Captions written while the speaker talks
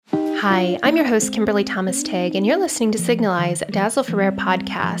Hi, I'm your host, Kimberly Thomas Tigg, and you're listening to Signalize, a Dazzle for Rare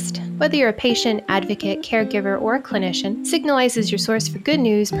podcast. Whether you're a patient, advocate, caregiver, or a clinician, Signalize is your source for good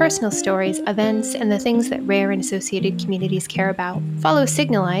news, personal stories, events, and the things that rare and associated communities care about. Follow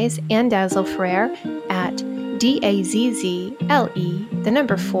Signalize and Dazzle for Rare at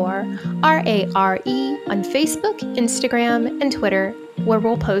DAZZLE4RARE on Facebook, Instagram, and Twitter, where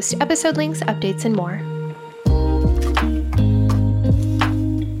we'll post episode links, updates, and more.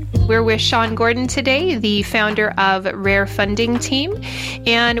 We're with Sean Gordon today, the founder of Rare Funding Team,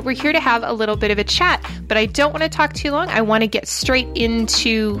 and we're here to have a little bit of a chat, but I don't want to talk too long. I want to get straight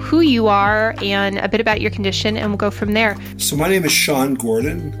into who you are and a bit about your condition, and we'll go from there. So my name is Sean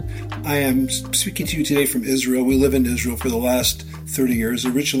Gordon. I am speaking to you today from Israel. We live in Israel for the last 30 years,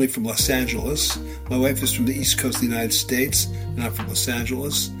 originally from Los Angeles. My wife is from the East Coast of the United States, and I'm from Los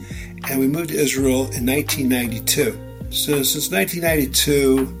Angeles. And we moved to Israel in 1992. So since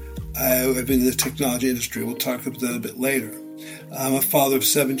 1992, I've been in the technology industry. We'll talk about that a bit later. I'm a father of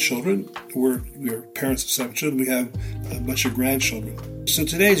 7 children. We're parents of 7 children. We have a bunch of grandchildren. So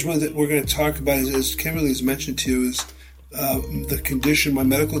today's one that we're going to talk about, as Kimberly has mentioned to you, is the condition, my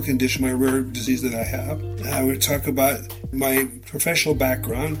medical condition, my rare disease that I have. We're going to talk about my professional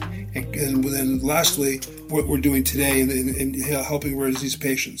background, and then lastly, what we're doing today in helping rare disease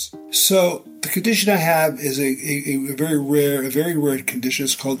patients. So the condition I have is a very rare condition.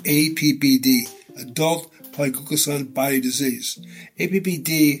 It's called APBD, Adult Polyglucosan Body Disease.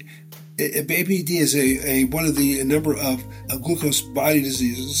 APBD is a one of the number of glucose body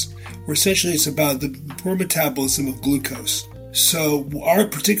diseases, where essentially it's about the poor metabolism of glucose. So our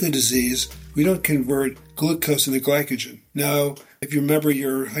particular disease, we don't convert glucose into glycogen. Now, if you remember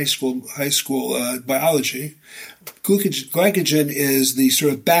your high school biology, glycogen is the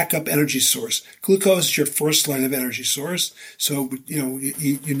sort of backup energy source. Glucose is your first line of energy source. So,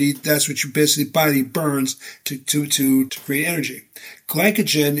 you need, that's what your basically body burns to create energy.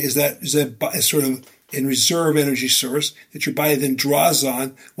 Glycogen is that sort of in reserve energy source that your body then draws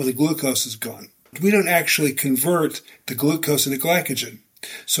on when the glucose is gone. We don't actually convert the glucose into glycogen.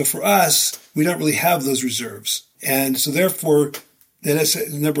 So for us, we don't really have those reserves. And so therefore, that has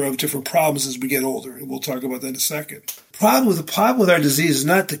a number of different problems as we get older. And we'll talk about that in a second. The problem with our disease is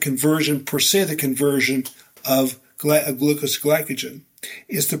not the conversion of glucose to glycogen.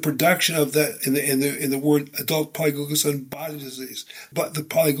 It's the production of that in the word adult polyglucosan body disease. But the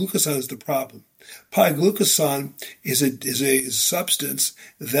polyglucosan is the problem. Polyglucosan is a substance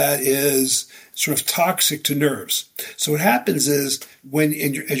that is sort of toxic to nerves. So what happens is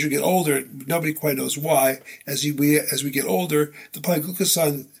as you get older, nobody quite knows why. As we get older, the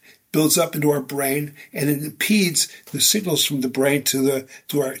polyglucosan builds up into our brain, and it impedes the signals from the brain to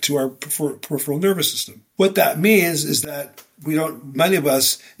our peripheral nervous system. What that means is that many of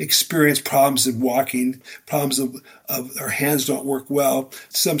us experience problems in walking, problems of our hands don't work well.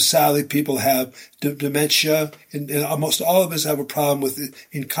 Some sadly people have dementia, and almost all of us have a problem with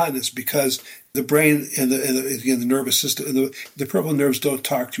incontinence because the brain and the nervous system and the peripheral nerves don't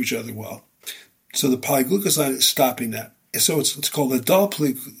talk to each other well. So the polyglucosan is stopping that. So it's called adult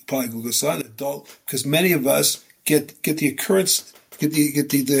polyglucosan, because many of us get the occurrence, get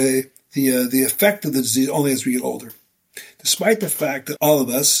the effect of the disease only as we get older. Despite the fact that all of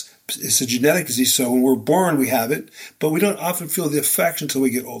us, it's a genetic disease, so when we're born we have it, but we don't often feel the effects until we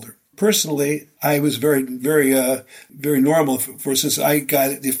get older. Personally, I was very normal since I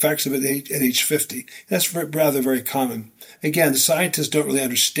got the effects of it at age 50. That's very common. Again, the scientists don't really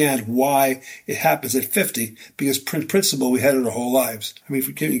understand why it happens at 50, because in principle we had it our whole lives. I mean,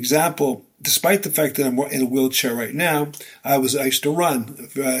 for an example, despite the fact that I'm in a wheelchair right now, I used to run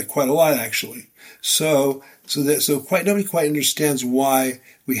quite a lot actually. So nobody quite understands why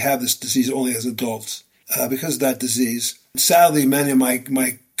we have this disease only as adults because of that disease. Sadly, many of my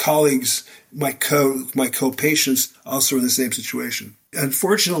colleagues, my co-patients, also are in the same situation.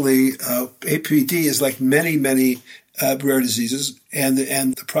 Unfortunately, APD is like many rare diseases, and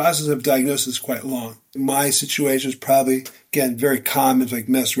the process of diagnosis is quite long. My situation is probably, again, very common, like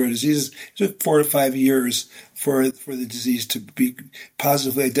most rare diseases. It took 4 to 5 years for the disease to be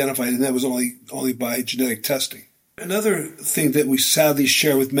positively identified, and that was only by genetic testing. Another thing that we sadly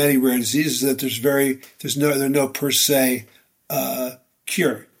share with many rare diseases is that there's no per se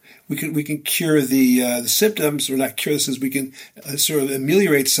cure. We can cure the symptoms, or not cure the symptoms. We can sort of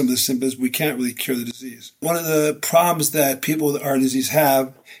ameliorate some of the symptoms. We can't really cure the disease. One of the problems that people with our disease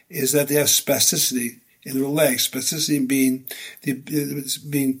have is that they have spasticity in their legs. Spasticity being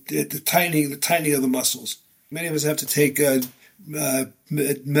the tightening of the muscles. Many of us have to take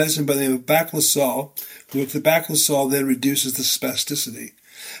medicine by the name of baclosol, which the baclosol then reduces the spasticity.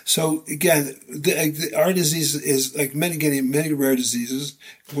 So again, our disease is like many rare diseases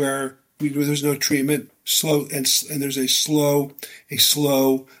where there's no treatment, and there's a slow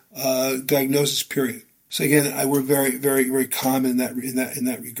diagnosis period. So again, we're very, very, very common in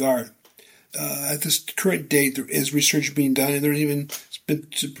that regard. At this current date, there is research being done, and there's even been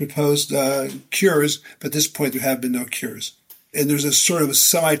proposed cures. But at this point, there have been no cures. And there's a sort of a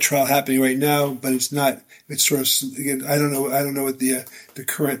semi-trial happening right now, but it's not. It's sort of, again, I don't know what the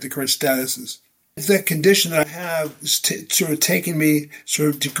current status is. That condition that I have is sort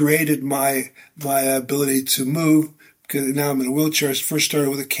of degraded my ability to move, because now I'm in a wheelchair. I first started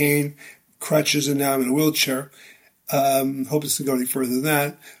with a cane, crutches, and now I'm in a wheelchair. Hope it's not going any further than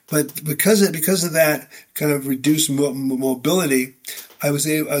that. But because of that kind of reduced mobility, I had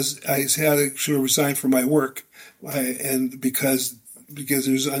to sort of resign from my work, and because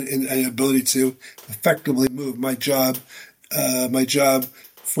there's an inability to effectively move. My job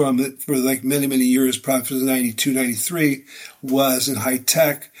for like many years, probably from 92, 93, was in high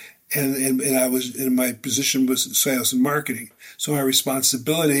tech, and I was, in my position was sales and marketing. So my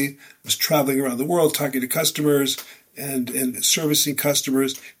responsibility was traveling around the world, talking to customers and servicing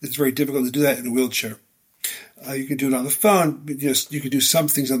customers. It's very difficult to do that in a wheelchair. You can do it on the phone. You can do some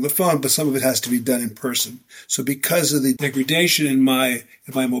things on the phone, but some of it has to be done in person. So because of the degradation in my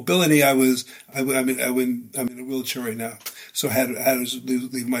mobility, I'm in a wheelchair right now. So I had to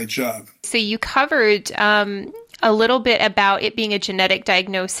leave my job. So you covered a little bit about it being a genetic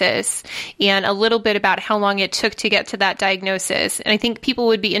diagnosis and a little bit about how long it took to get to that diagnosis. And I think people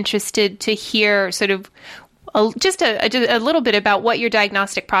would be interested to hear sort of just a little bit about what your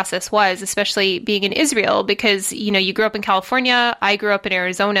diagnostic process was, especially being in Israel, because, you grew up in California, I grew up in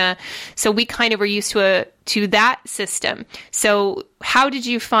Arizona, so we kind of were used to that system. So how did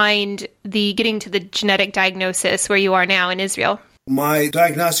you find getting to the genetic diagnosis where you are now in Israel? My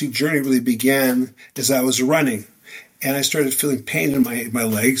diagnostic journey really began as I was running, and I started feeling pain in my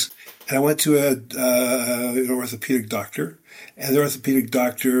legs, and I went to an orthopedic doctor, and the orthopedic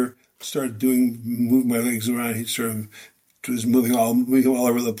doctor started moving my legs around. He sort of was moving all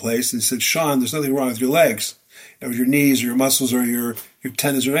over the place, and he said, "Sean, there's nothing wrong with your legs, or your knees, or your muscles, or your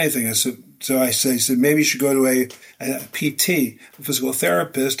tendons, or anything." He said, maybe you should go to a PT, a physical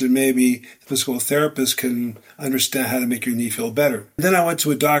therapist, and maybe the physical therapist can understand how to make your knee feel better. And then I went to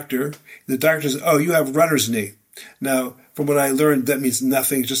a doctor. The doctor said, "Oh, you have runner's knee." Now, from what I learned, that means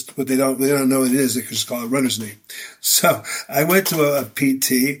nothing. Just what they don't know what it is. They can just call it runner's knee. So I went to a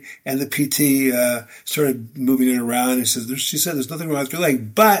PT, and the PT started moving it around. And she said, "There's nothing wrong with your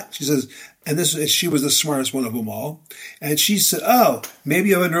leg," but she says, and she was the smartest one of them all. And she said, "Oh, maybe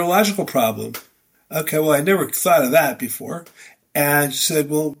you have a neurological problem." Okay, well, I never thought of that before. And she said,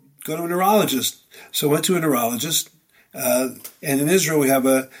 "Well, go to a neurologist." So I went to a neurologist. And in Israel, we have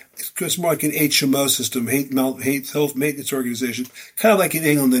it's more like an HMO system, health maintenance organization, kind of like in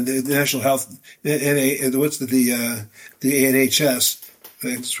England, the National Health, the NHS.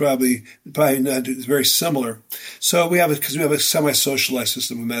 It's probably not, it's very similar. So because we have a semi-socialized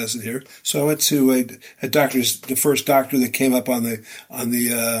system of medicine here. So I went to a doctor, the first doctor that came up on the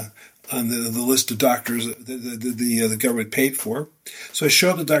list of doctors that the government paid for. So I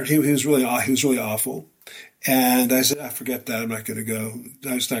showed up to the doctor. He was really awful. And I said, "I forget that. I'm not going to go.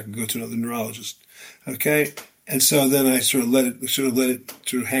 I'm just not going to go to another neurologist." Okay. And so then I sort of let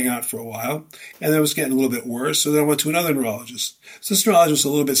it hang out for a while. And then it was getting a little bit worse. So then I went to another neurologist. So this neurologist was a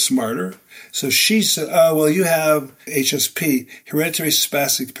little bit smarter. So she said, "Oh, well, you have HSP, hereditary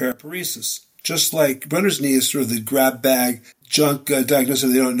spastic paraparesis." Just like runner's knee is sort of the grab bag junk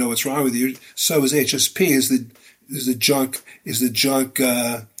diagnosis. They don't know what's wrong with you. So is HSP is the junk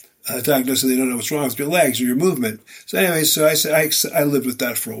diagnosis. They don't know what's wrong with your legs or your movement. So anyway, so I said I lived with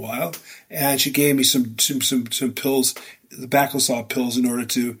that for a while, and she gave me some pills, the Baclosol pills, in order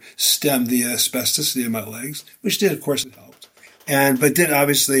to stem the spasticity of my legs, which did, of course, it helped, but did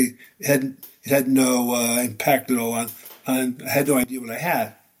obviously it had no impact at all on. I had no idea what I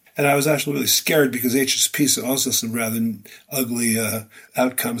had. And I was actually really scared because HSP is also some rather ugly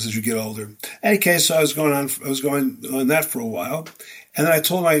outcomes as you get older. In any case, so I was going on that for a while. And then I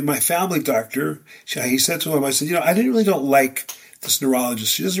told my family doctor, he said to him, I said, I don't like this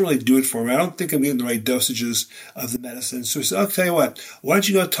neurologist. She doesn't really do it for me. I don't think I'm getting the right dosages of the medicine. So he said, "I'll tell you what, why don't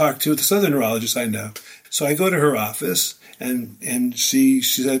you go talk to this other neurologist I know?" So I go to her office, and she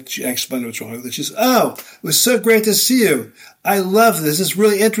said, she explained what's wrong with it. She says, "Oh, it was so great to see you. I love this. It's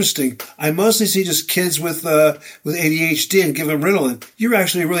really interesting. I mostly see just kids with ADHD and give them Ritalin. You're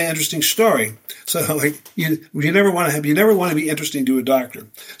actually a really interesting story." So like you never want to be interesting to a doctor.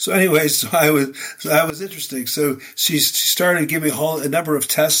 So anyway, I was interesting. So she started giving a number of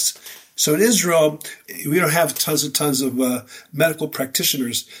tests. So in Israel, we don't have tons of medical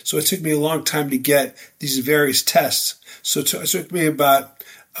practitioners. So it took me a long time to get these various tests. So it took me about,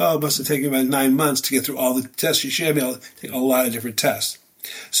 it must have taken about 9 months to get through all the tests. She had me take a lot of different tests.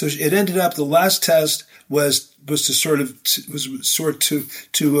 So it ended up, the last test was to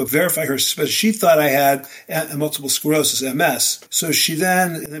verify her. She thought I had multiple sclerosis, MS. So she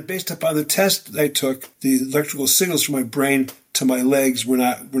then, based upon the test I took, the electrical signals from my brain to my legs were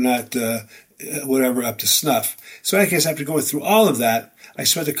not up to snuff. So in any case, after going through all of that, I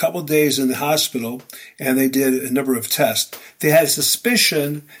spent a couple of days in the hospital, and they did a number of tests. They had a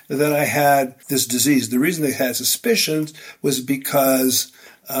suspicion that I had this disease. The reason they had suspicions was because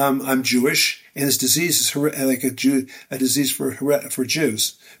I'm Jewish, and this disease is like a disease for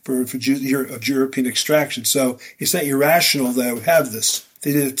Jews, for Jews of European extraction. So it's not irrational that I would have this.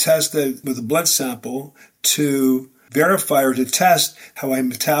 They did a test with a blood sample to verify or to test how I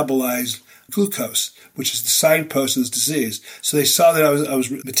metabolized glucose, which is the signpost of this disease. So they saw that I was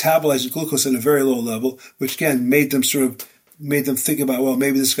metabolizing glucose at a very low level, which again made them think about, well,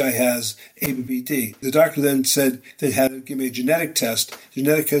 maybe this guy has ABBD. The doctor then said they had to give me a genetic test.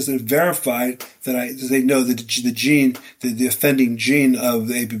 Genetic test that verified that they know the gene, the offending gene of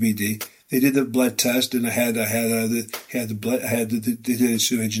the ABBD. They did the blood test, and they did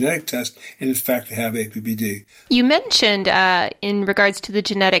a genetic test, and in fact, I have ABBD. You mentioned in regards to the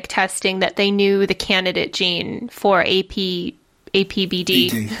genetic testing that they knew the candidate gene for APBD.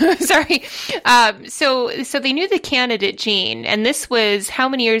 Sorry. So they knew the candidate gene, and this was how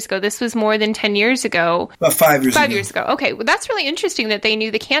many years ago? This was more than 10 years ago. About 5 years ago. 5 years ago. Okay. Well, that's really interesting that they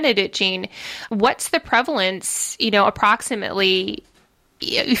knew the candidate gene. What's the prevalence, approximately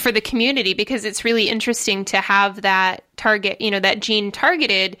for the community? Because it's really interesting to have that target, that gene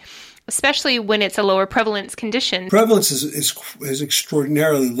targeted, especially when it's a lower prevalence condition. Prevalence is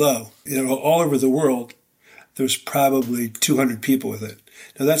extraordinarily low. All over the world, there's probably 200 people with it.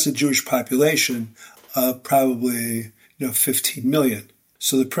 Now, that's a Jewish population of probably 15 million.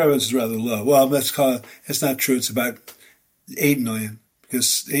 So the prevalence is rather low. Well, that's not true. It's about 8 million,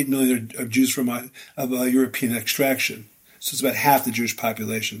 because 8 million are Jews of European extraction. So it's about half the Jewish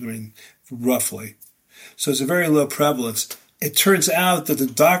population, roughly. So it's a very low prevalence. It turns out that the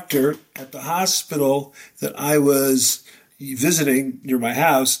doctor at the hospital that I was visiting near my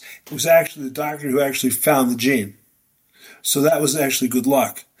house was actually the doctor who actually found the gene. So that was actually good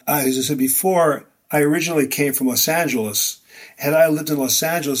luck. As I said before, I originally came from Los Angeles. Had I lived in Los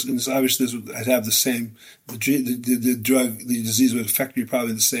Angeles, and obviously I'd have the same, the disease would affect me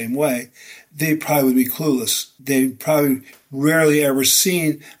probably the same way, they probably would be clueless. They'd probably rarely ever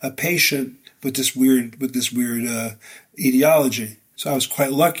seen a patient with this weird etiology. So I was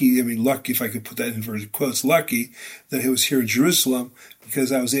quite lucky, lucky if I could put that in inverted quotes, lucky that it was here in Jerusalem,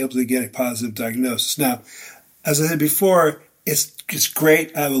 because I was able to get a positive diagnosis. Now, as I said before, it's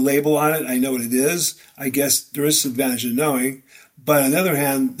great. I have a label on it. I know what it is. I guess there is some advantage in knowing. But on the other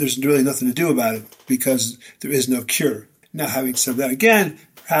hand, there's really nothing to do about it because there is no cure. Now, having said that, again,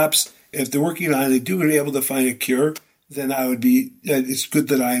 perhaps if they're working on it, they do be able to find a cure, then it's good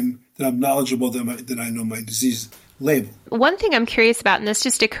that I'm knowledgeable, that I know my disease label. One thing I'm curious about, and this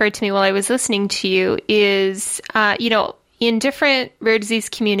just occurred to me while I was listening to you, is, in different rare disease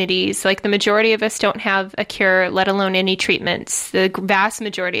communities, like the majority of us don't have a cure, let alone any treatments. The vast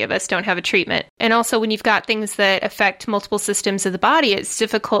majority of us don't have a treatment. And also when you've got things that affect multiple systems of the body, it's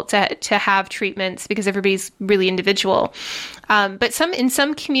difficult to have treatments because everybody's really individual. But in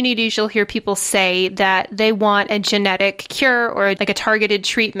some communities, you'll hear people say that they want a genetic cure or like a targeted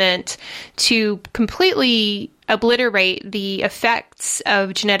treatment to completely obliterate the effects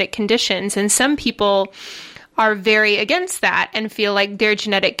of genetic conditions. And some people are very against that and feel like their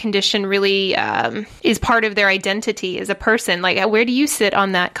genetic condition really is part of their identity as a person. Like, where do you sit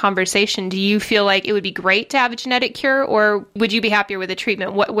on that conversation? Do you feel like it would be great to have a genetic cure, or would you be happier with a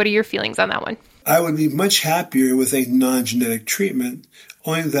treatment? What are your feelings on that one? I would be much happier with a non-genetic treatment,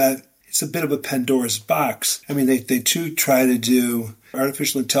 only that it's a bit of a Pandora's box. They too try to do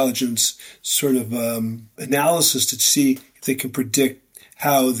artificial intelligence sort of analysis to see if they can predict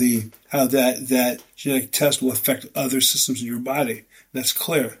how that genetic test will affect other systems in your body. That's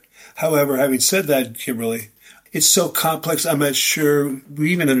clear. However, having said that, Kimberly, it's so complex, I'm not sure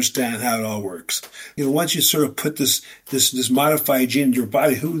we even understand how it all works. Once you sort of put this modified gene in your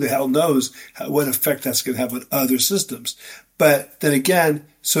body, who the hell knows what effect that's going to have on other systems? But then again,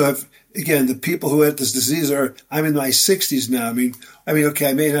 So again, the people who had this disease I'm in my 60s now. I mean, okay,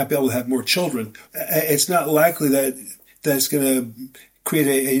 I may not be able to have more children. It's not likely that it's going to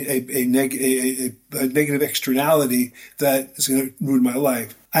create a negative externality that is going to ruin my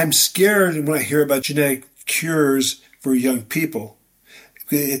life. I'm scared when I hear about genetic cures for young people.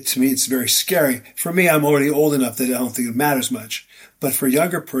 To me, it's very scary. For me, I'm already old enough that I don't think it matters much. But for a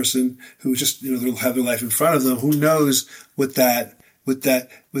younger person who just, they'll have their life in front of them, who knows what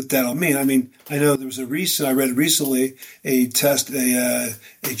that'll mean. I mean, I know there was I read recently a test, a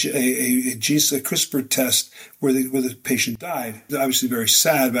CRISPR test where the patient died. Obviously very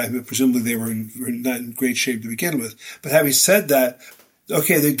sad, but presumably they were not in great shape to begin with. But having said that,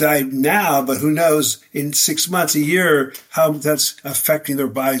 okay, they died now, but who knows in 6 months, a year, how that's affecting their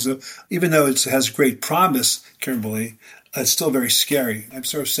bodies. So even though it has great promise, Kimberly, it's still very scary. I'm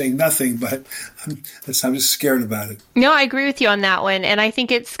sort of saying nothing, but I'm just scared about it. No, I agree with you on that one. And I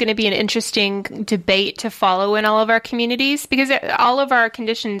think it's going to be an interesting debate to follow in all of our communities because all of our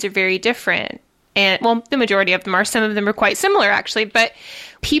conditions are very different. And well, the majority of them are. Some of them are quite similar, actually. But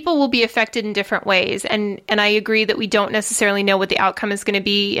people will be affected in different ways. And I agree that we don't necessarily know what the outcome is going to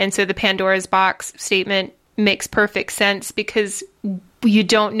be. And so the Pandora's box statement makes perfect sense because you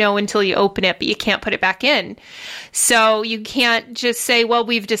don't know until you open it, but you can't put it back in. So you can't just say, well,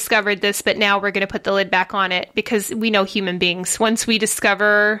 we've discovered this, but now we're going to put the lid back on it because we know human beings. Once we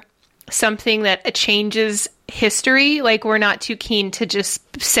discover something that changes history, like we're not too keen to just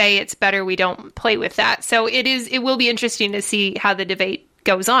say it's better we don't play with that. So it will be interesting to see how the debate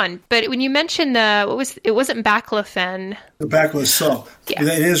goes on. But when you mentioned it wasn't baclofen. The baclofen. Yeah.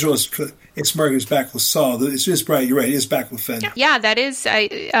 In Israel, it's marketed as baclofen. It's just right. You're right. It is baclofen. Yeah, that is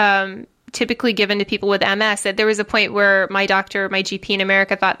typically given to people with MS. There was a point where my GP in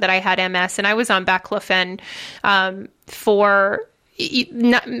America thought that I had MS, and I was on baclofen for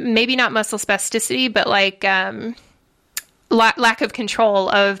maybe not muscle spasticity, but like lack of control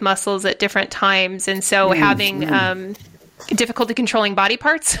of muscles at different times. And so having difficulty controlling body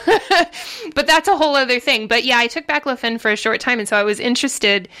parts, but that's a whole other thing. But yeah, I took baclofen for a short time. And so I was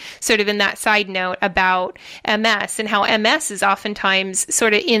interested sort of in that side note about MS and how MS is oftentimes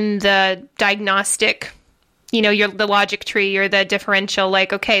sort of in the diagnostic, you're the logic tree or the differential,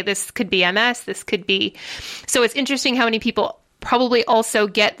 like, okay, this could be MS, this could be. So it's interesting how many people probably also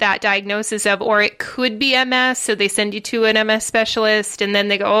get that diagnosis of, or it could be MS. So they send you to an MS specialist and then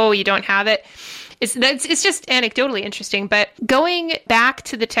they go, oh, you don't have it. It's just anecdotally interesting. But going back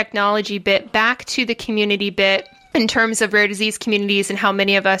to the technology bit, back to the community bit, in terms of rare disease communities and how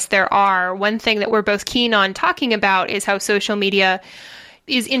many of us there are, one thing that we're both keen on talking about is how social media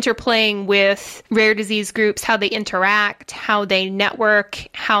is interplaying with rare disease groups, how they interact, how they network,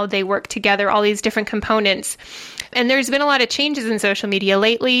 how they work together, all these different components. And there's been a lot of changes in social media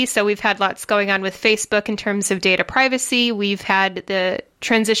lately. So we've had lots going on with Facebook in terms of data privacy. We've had the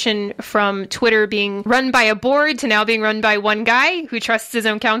transition from Twitter being run by a board to now being run by one guy who trusts his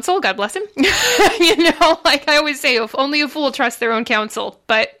own counsel. God bless him. Like I always say, if only a fool trusts their own counsel.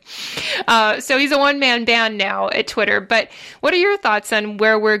 But so he's a one-man band now at Twitter. But what are your thoughts on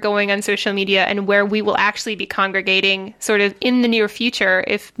where we're going on social media and where we will actually be congregating sort of in the near future,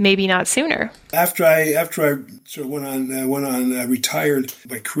 if maybe not sooner? After I sort of retired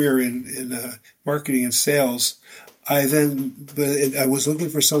my career in marketing and sales, I was looking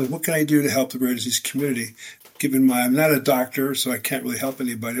for something. What can I do to help the rare disease community? I'm not a doctor, so I can't really help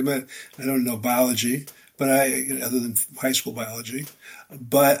anybody. I don't know biology, but other than high school biology.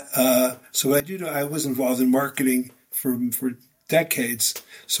 But so what I do, I was involved in marketing for decades.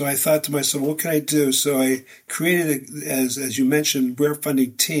 So I thought to myself, what can I do? So I created, as you mentioned, Rare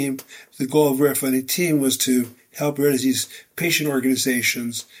Funding Team. The goal of Rare Funding Team was to help rare disease patient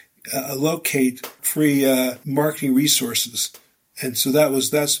organizations locate free marketing resources. And so that was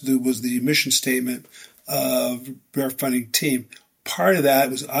the mission statement of Rare Funding Team. Part of that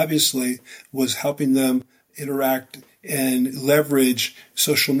was helping them interact and leverage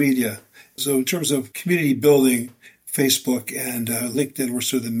social media. So in terms of community building, Facebook and LinkedIn were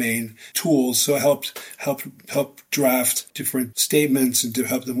sort of the main tools. So I helped draft different statements and to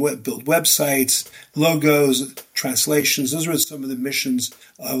help them build websites, logos, translations. Those were some of the missions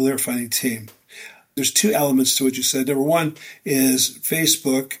of the Rare Funding Team. There's two elements to what you said. Number one is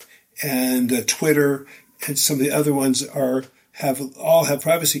Facebook and Twitter, and some of the other ones all have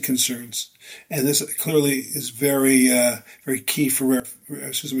privacy concerns. And this clearly is very key for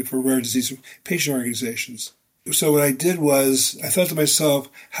rare disease patient organizations. So what I did was I thought to myself,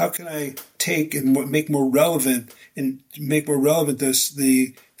 how can I take and make more relevant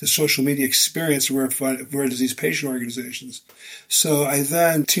the the social media experience of rare disease patient organizations. So I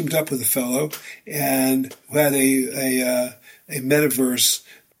then teamed up with a fellow and had a metaverse,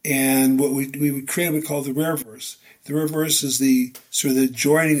 and what we created, we call the Rareverse. The Rareverse is the sort of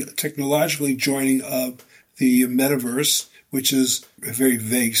the technologically joining of the metaverse, which is a very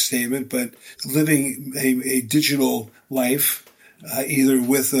vague statement, but living a digital life, either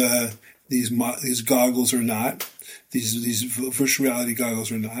with these goggles or not, these virtual reality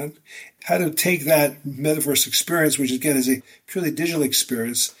goggles or not. How to take that metaverse experience, which again is a purely digital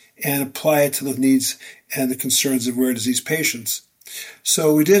experience, and apply it to the needs and the concerns of rare disease patients. So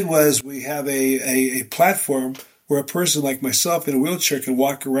what we did was we have a platform where a person like myself in a wheelchair can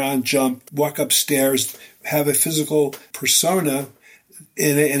walk around, jump, walk upstairs, have a physical persona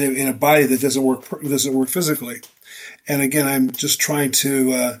in a body that doesn't work physically. And again, I'm just trying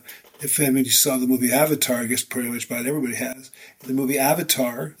to, if anybody saw the movie Avatar, I guess pretty much about everybody has. In the movie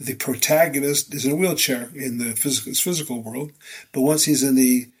Avatar, the protagonist is in a wheelchair in the physical world, but once he's in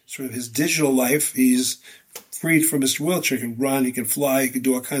the sort of his digital life, he's freed from his wheelchair. He can run, he can fly, he can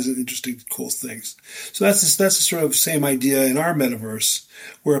do all kinds of interesting, cool things. So that's the sort of same idea in our metaverse,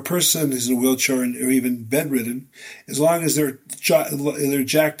 where a person is in a wheelchair or even bedridden, as long as they're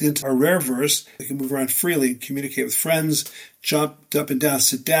jacked into our Rareverse, they can move around freely, communicate with friends, jump up and down,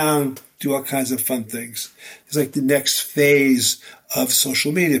 sit down, do all kinds of fun things. It's like the next phase of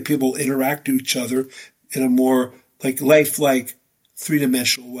social media. People interact with each other in a more like lifelike,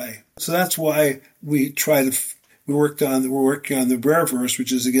 three-dimensional way. So that's why we're working on the Rareverse,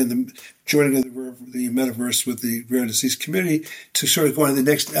 which is again the joining of the metaverse with the rare disease community to sort of go on the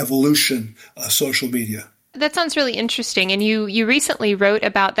next evolution of social media. That sounds really interesting. And you recently wrote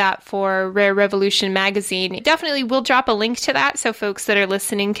about that for Rare Revolution magazine. Definitely we'll drop a link to that so folks that are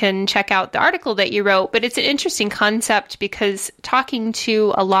listening can check out the article that you wrote. But it's an interesting concept because talking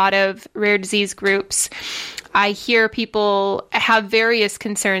to a lot of rare disease groups, I hear people have various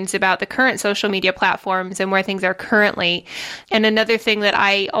concerns about the current social media platforms and where things are currently. And another thing that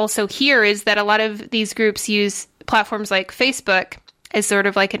I also hear is that a lot of these groups use platforms like Facebook as sort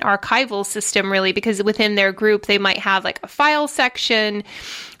of like an archival system, really, because within their group, they might have like a file section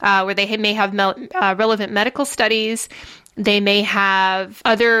where they may have relevant medical studies. They may have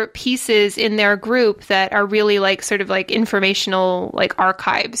other pieces in their group that are really like sort of like informational like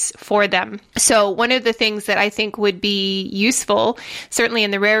archives for them. So one of the things that I think would be useful, certainly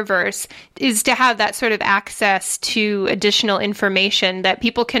in the Rareverse, is to have that sort of access to additional information that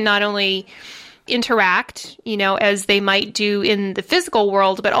people can not only interact, as they might do in the physical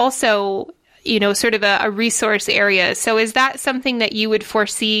world, but also, sort of a resource area. So is that something that you would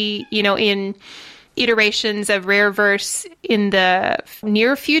foresee, in iterations of Rareverse in the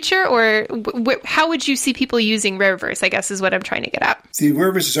near future, or how would you see people using Rareverse, I guess is what I'm trying to get at. The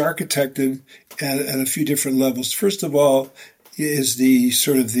Rareverse is architected at a few different levels. First of all is the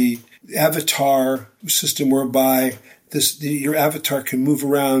sort of the avatar system whereby your avatar can move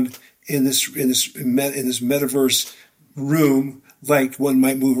around in this metaverse room like one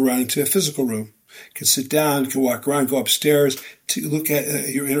might move around into a physical room. Can sit down, can walk around, go upstairs to look at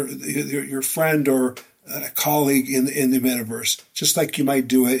your friend or a colleague in the metaverse, just like you might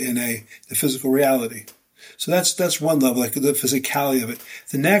do it in the physical reality. So that's one level, like the physicality of it.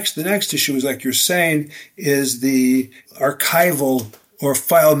 The next issue is, like you're saying, is the archival or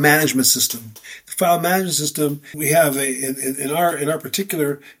file management system. The file management system, we have in our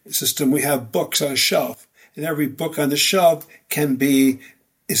particular system, we have books on a shelf, and every book on the shelf is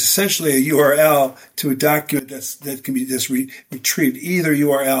essentially a URL to a document that can be retrieved. Either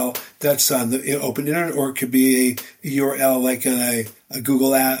URL that's on the open internet, or it could be a URL like in a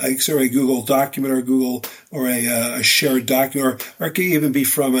Google a Google document or a shared document, or it could even be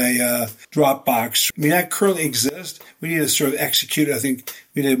from a Dropbox. I mean, that currently exists. We need to sort of execute it. I think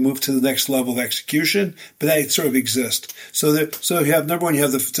we need to move to the next level of execution, but that sort of exists. So you have number one, you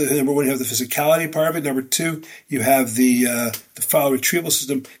have the physicality part of it. Number two, you have the file retrieval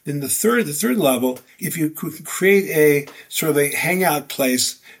system. Then the third level, if you could create a sort of a hangout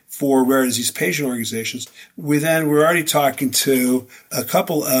place for rare disease patient organizations, we're already talking to a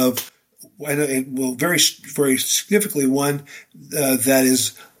couple of, very, very significantly one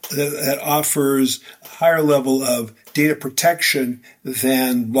that offers a higher level of data protection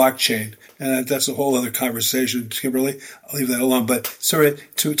than blockchain. And that's a whole other conversation, Kimberly. I'll leave that alone. But sort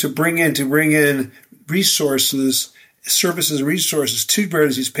of to bring in resources, services and resources to rare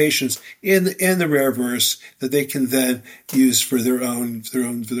disease patients in the Rareverse that they can then use for their own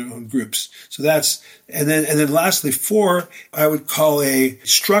groups. So and then lastly, 4, I would call a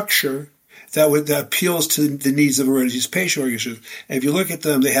structure that appeals to the needs of a rare disease patient organization. And if you look at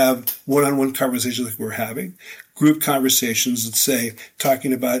them, they have one-on-one conversations like we're having, group conversations, let's say,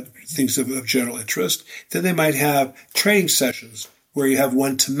 talking about things of general interest. Then they might have training sessions where you have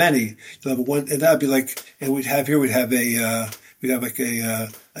one-to-many. You'll have one, and that'd be like, and we'd have a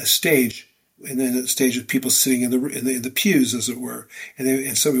stage. And then a stage of people sitting in the pews, as it were,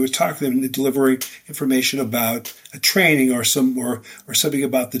 and somebody would talk to them, delivering information about a training or something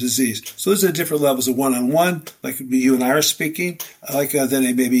about the disease. So those are the different levels of one-on-one, like you and I are speaking,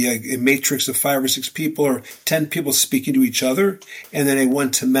 then maybe a matrix of 5 or 6 people or 10 people speaking to each other, and then a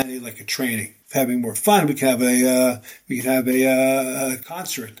one-to-many, like a training. Having more fun, we can have a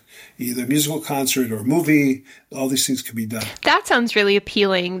concert, either a musical concert or a movie. All these things can be done. That sounds really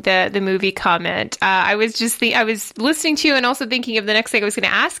appealing, the movie comment. I was listening to you and also thinking of the next thing I was going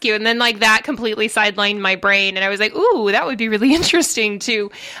to ask you. And then that completely sidelined my brain. And I was like, ooh, that would be really interesting to,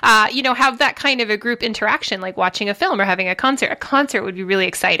 have that kind of a group interaction, like watching a film or having a concert. A concert would be really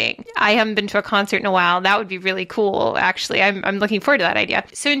exciting. I haven't been to a concert in a while. That would be really cool, actually. I'm looking forward to that idea.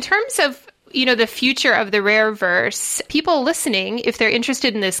 So in terms of the future of the Rareverse, people listening, if they're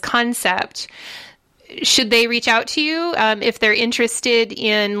interested in this concept, should they reach out to you if they're interested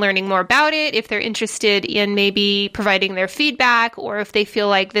in learning more about it, if they're interested in maybe providing their feedback, or if they feel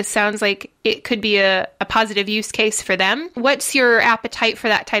like this sounds like it could be a positive use case for them? What's your appetite for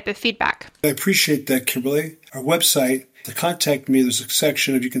that type of feedback? I appreciate that, Kimberly. Our website, to contact me, there's a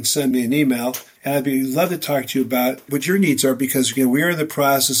section of you can send me an email, and I'd love to talk to you about what your needs are, because we are in the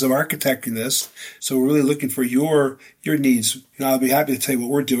process of architecting this, so we're really looking for your needs. I'll be happy to tell you what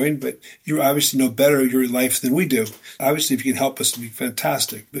we're doing, but you obviously know better your life than we do. Obviously, if you can help us, it'd be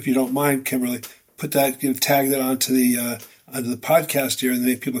fantastic. If you don't mind, Kimberly, put that, tag that onto the podcast here, and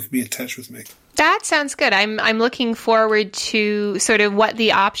then people can be in touch with me. That sounds good. I'm looking forward to sort of what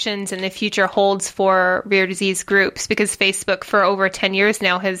the options in the future holds for rare disease groups, because Facebook for over 10 years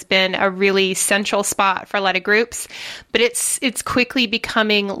now has been a really central spot for a lot of groups, but it's quickly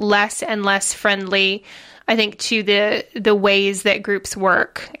becoming less and less friendly, I think, to the ways that groups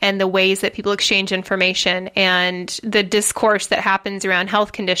work and the ways that people exchange information and the discourse that happens around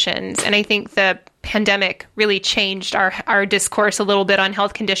health conditions. And I think the pandemic really changed our discourse a little bit on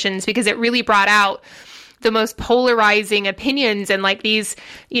health conditions, because it really brought out the most polarizing opinions and these,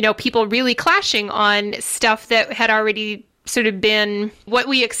 people really clashing on stuff that had already sort of been what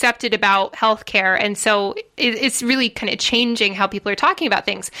we accepted about healthcare. And so it's really kind of changing how people are talking about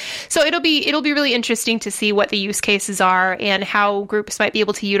things. So it'll be really interesting to see what the use cases are and how groups might be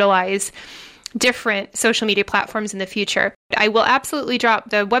able to utilize different social media platforms in the future. I will absolutely drop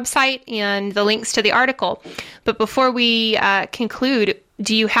the website and the links to the article. But before we conclude,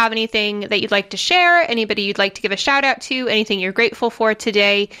 do you have anything that you'd like to share? Anybody you'd like to give a shout out to? Anything you're grateful for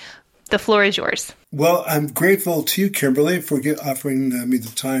today? The floor is yours. Well, I'm grateful to you, Kimberly, for offering me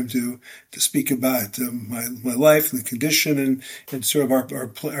the time to speak about my life and the condition and sort of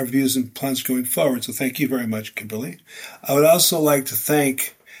our views and plans going forward. So thank you very much, Kimberly. I would also like to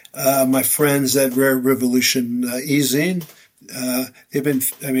thank my friends at Rare Revolution e-zine. I've been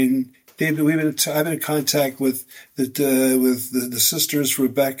in contact with the sisters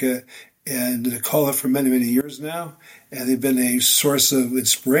Rebecca and Nicola for many, many years now, and they've been a source of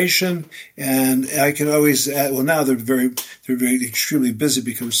inspiration. And I can always add, well, now they're very extremely busy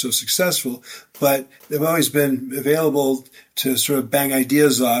because they're so successful, but they've always been available to sort of bang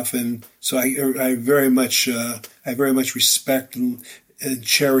ideas off. And so I very much respect and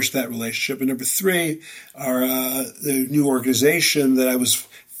cherish that relationship. And number 3, the new organization that I was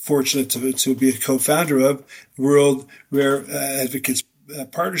fortunate to be a co-founder of, World Rare Advocates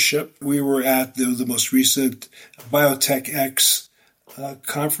Partnership. We were at the most recent Biotech X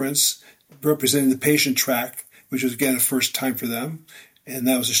conference representing the patient track, which was, again, a first time for them. And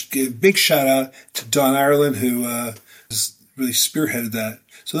that was a big shout out to Don Ireland, who really spearheaded that.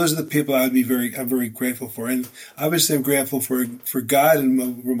 So those are the people I'm very grateful for. And obviously I'm grateful for God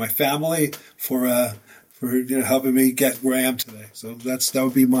and for my family, for helping me get where I am today. So that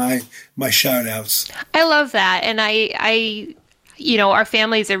would be my shout outs. I love that. And I our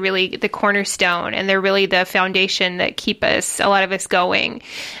families are really the cornerstone, and they're really the foundation that keep a lot of us going.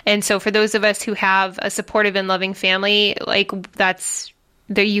 And so for those of us who have a supportive and loving family,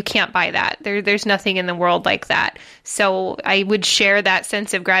 you can't buy that. There's nothing in the world like that. So I would share that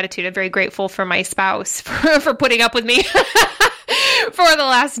sense of gratitude. I'm very grateful for my spouse for putting up with me for the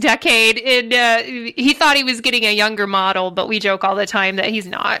last decade. And he thought he was getting a younger model, but we joke all the time that he's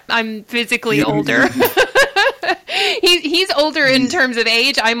not. I'm physically older. He's older in terms of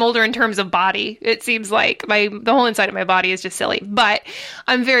age. I'm older in terms of body. It seems like the whole inside of my body is just silly, but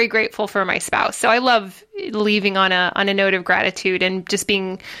I'm very grateful for my spouse. So I love leaving on a note of gratitude and just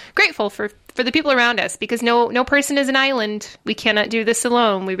being grateful for the people around us, because no person is an island. We cannot do this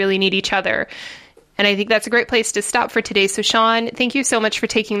alone. We really need each other. And I think that's a great place to stop for today. So Sean, thank you so much for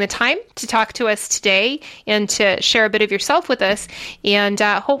taking the time to talk to us today and to share a bit of yourself with us. And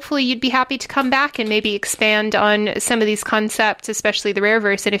hopefully you'd be happy to come back and maybe expand on some of these concepts, especially the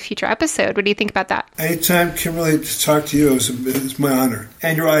Rareverse, in a future episode. What do you think about that? Anytime, Kimberly, to talk to you is my honor.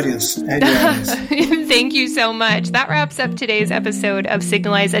 And your audience. Thank you so much. That wraps up today's episode of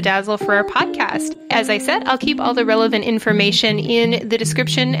Signalize a Dazzle for our podcast. As I said, I'll keep all the relevant information in the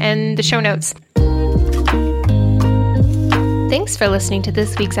description and the show notes. Thanks for listening to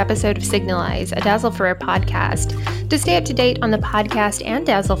this week's episode of Signalize, a Dazzle for Rare podcast. To stay up to date on the podcast and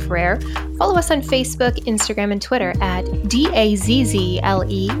Dazzle for Rare, follow us on Facebook, Instagram, and Twitter at DAZZLE,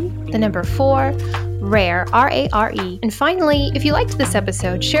 4, Rare, RARE. And finally, if you liked this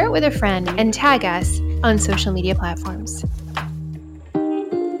episode, share it with a friend and tag us on social media platforms.